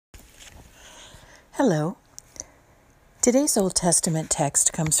Hello. Today's Old Testament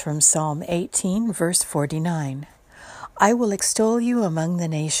text comes from Psalm 18, verse 49. I will extol you among the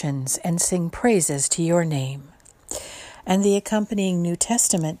nations and sing praises to your name. And the accompanying New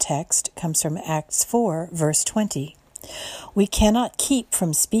Testament text comes from Acts 4, verse 20. We cannot keep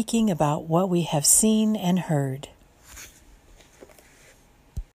from speaking about what we have seen and heard.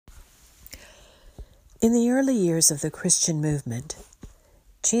 In the early years of the Christian movement,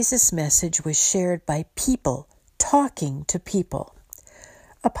 Jesus' message was shared by people talking to people.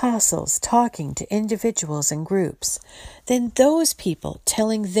 Apostles talking to individuals and groups. Then those people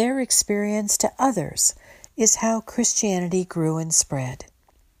telling their experience to others is how Christianity grew and spread.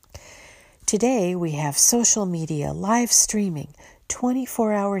 Today we have social media, live streaming,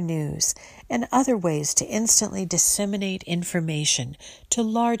 24-hour news, and other ways to instantly disseminate information to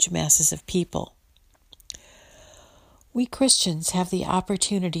large masses of people. We Christians have the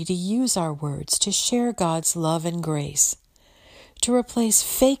opportunity to use our words to share God's love and grace, to replace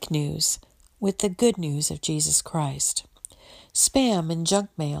fake news with the good news of Jesus Christ, spam and junk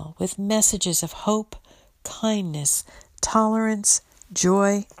mail with messages of hope, kindness, tolerance,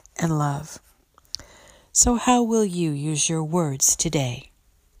 joy, and love. So how will you use your words today?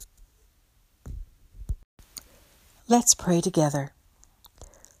 Let's pray together.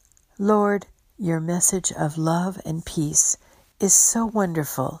 Lord, your message of love and peace is so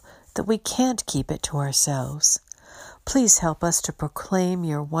wonderful that we can't keep it to ourselves. Please help us to proclaim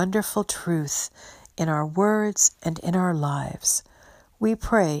your wonderful truth in our words and in our lives. We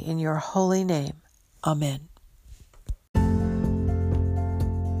pray in your holy name. Amen.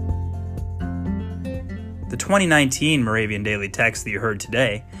 The 2019 Moravian Daily Text that you heard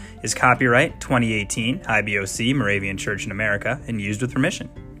today is copyright 2018 IBOC Moravian Church in America and used with permission.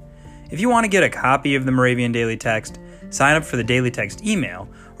 If you want to get a copy of the Moravian Daily Text, sign up for the Daily Text email,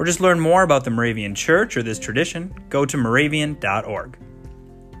 or just learn more about the Moravian Church or this tradition, go to moravian.org.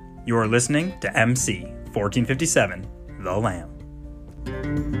 You are listening to MC 1457, The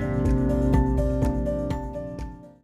Lamb.